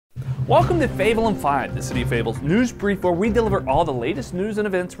Welcome to Fayetteville In, the City of Fayetteville's news brief where we deliver all the latest news and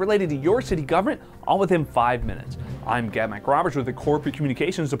events related to your city government, all within 5 minutes. I'm Gab McRoberts with the Corporate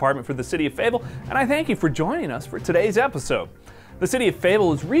Communications Department for the City of Fayetteville, and I thank you for joining us for today's episode. The City of Fayetteville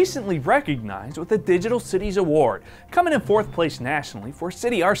was recently recognized with the Digital Cities Award, coming in 4th place nationally for a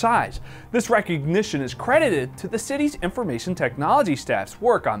city our size. This recognition is credited to the city's information technology staff's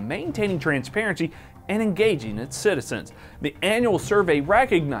work on maintaining transparency and engaging its citizens. The annual survey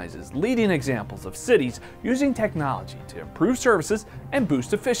recognizes leading examples of cities using technology to improve services and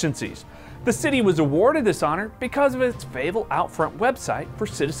boost efficiencies. The city was awarded this honor because of its Fayetteville Outfront website for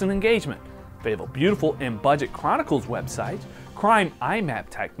citizen engagement, Fayetteville Beautiful and Budget Chronicles websites, Crime IMAP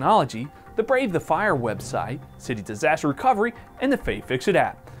technology, the Brave the Fire website, City Disaster Recovery, and the SeeClickFix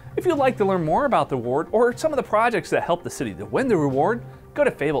app. If you'd like to learn more about the award or some of the projects that helped the city to win the award, go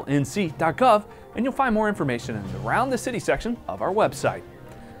to FayettelleInc.gov and you'll find more information in the Around the City section of our website.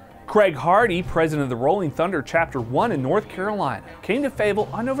 Craig Hardy, president of the Rolling Thunder Chapter 1 in North Carolina, came to Fayetteville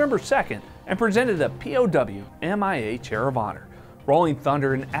on November 2nd and presented the POW MIA Chair of Honor. Rolling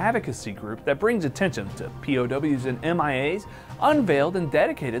Thunder, an advocacy group that brings attention to POWs and MIAs, unveiled and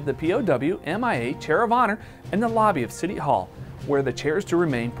dedicated the POW MIA Chair of Honor in the lobby of City Hall, where the chairs to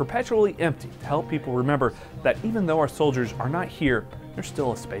remain perpetually empty to help people remember that even though our soldiers are not here, there's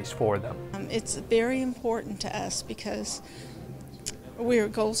still a space for them. It's very important to us because we're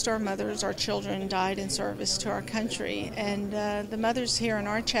Gold Star mothers. Our children died in service to our country, and the mothers here in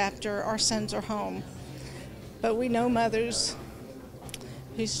our chapter, our sons are home. But we know mothers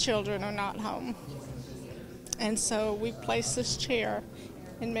whose children are not home. And so we place this chair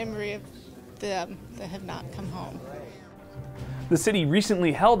in memory of them that have not come home. The city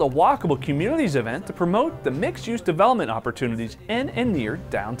recently held a walkable communities event to promote the mixed-use development opportunities in and near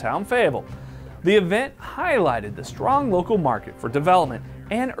downtown Fayetteville. The event highlighted the strong local market for development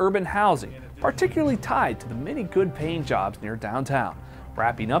and urban housing, particularly tied to the many good-paying jobs near downtown.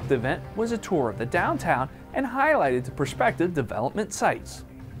 Wrapping up the event was a tour of the downtown and highlighted the prospective development sites.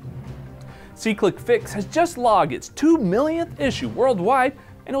 SeeClickFix has just logged its 2 millionth issue worldwide,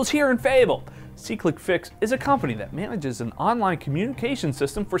 and it was here in Fayetteville. SeeClickFix is a company that manages an online communication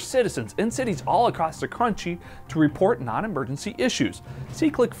system for citizens in cities all across the country to report non-emergency issues.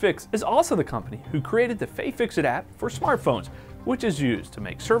 SeeClickFix is also the company who created the SeeClickFix app for smartphones, which is used to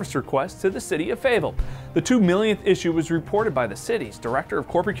make service requests to the City of Fayetteville. The 2 millionth issue was reported by the city's Director of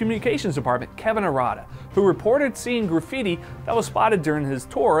Corporate Communications Department, Kevin Arata, who reported seeing graffiti that was spotted during his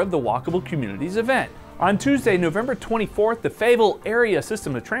tour of the Walkable Communities event. On Tuesday, November 24th, the Fayetteville Area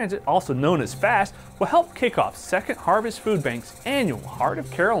System of Transit, also known as FAST, will help kick off Second Harvest Food Bank's annual Heart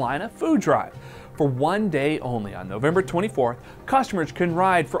of Carolina food drive. For 1 day only on November 24th, customers can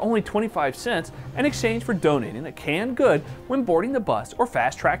ride for only 25 cents in exchange for donating a canned good when boarding the bus or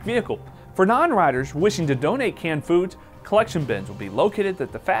fast track vehicle. For non-riders wishing to donate canned foods, collection bins will be located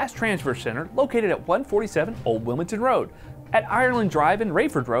at the Fast Transfer Center located at 147 Old Wilmington Road, at Ireland Drive and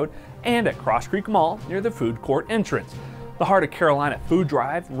Rayford Road, and at Cross Creek Mall near the food court entrance. The Heart of Carolina food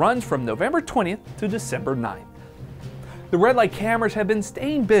drive runs from November 20th to December 9th. The red light cameras have been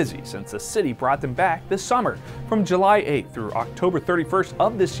staying busy since the city brought them back this summer. From July 8th through October 31st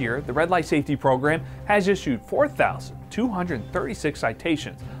of this year, the Red Light Safety Program has issued 4,236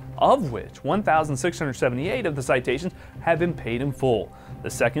 citations, of which 1,678 of the citations have been paid in full. The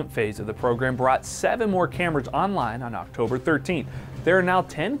second phase of the program brought 7 more cameras online on October 13th. There are now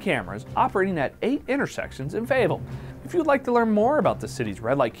 10 cameras operating at 8 intersections in Fayetteville. If you'd like to learn more about the city's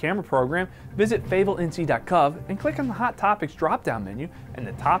red light camera program, visit FayettelleInc.gov and click on the Hot Topics drop-down menu in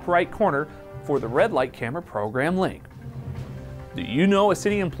the top right corner for the red light camera program link. Do you know a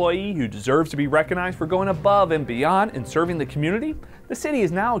city employee who deserves to be recognized for going above and beyond in serving the community? The city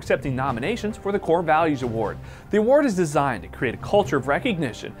is now accepting nominations for the Core Values Award. The award is designed to create a culture of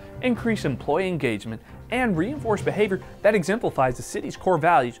recognition, increase employee engagement, and reinforce behavior that exemplifies the city's core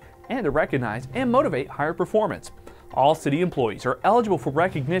values and to recognize and motivate higher performance. All city employees are eligible for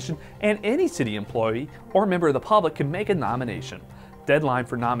recognition, and any city employee or member of the public can make a nomination. Deadline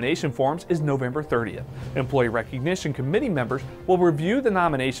for nomination forms is November 30th. Employee Recognition Committee members will review the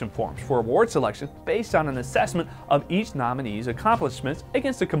nomination forms for award selection based on an assessment of each nominee's accomplishments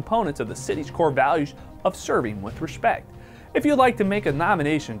against the components of the city's core values of serving with respect. If you'd like to make a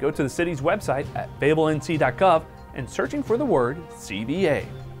nomination, go to the city's website at FayettelleInc.gov and searching for the word CVA.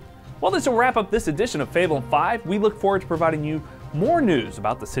 Well, this will wrap up this edition of Fayetteville In 5. We look forward to providing you more news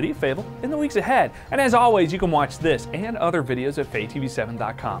about the City of Fayetteville in the weeks ahead. And as always, you can watch this and other videos at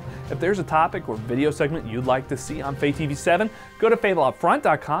FayTV7.com. If there's a topic or video segment you'd like to see on FayTV7, go to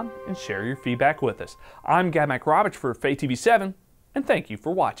FayettelleUpfront.com and share your feedback with us. I'm Gab McRoberts for FayTV7, and thank you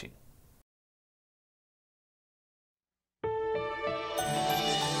for watching.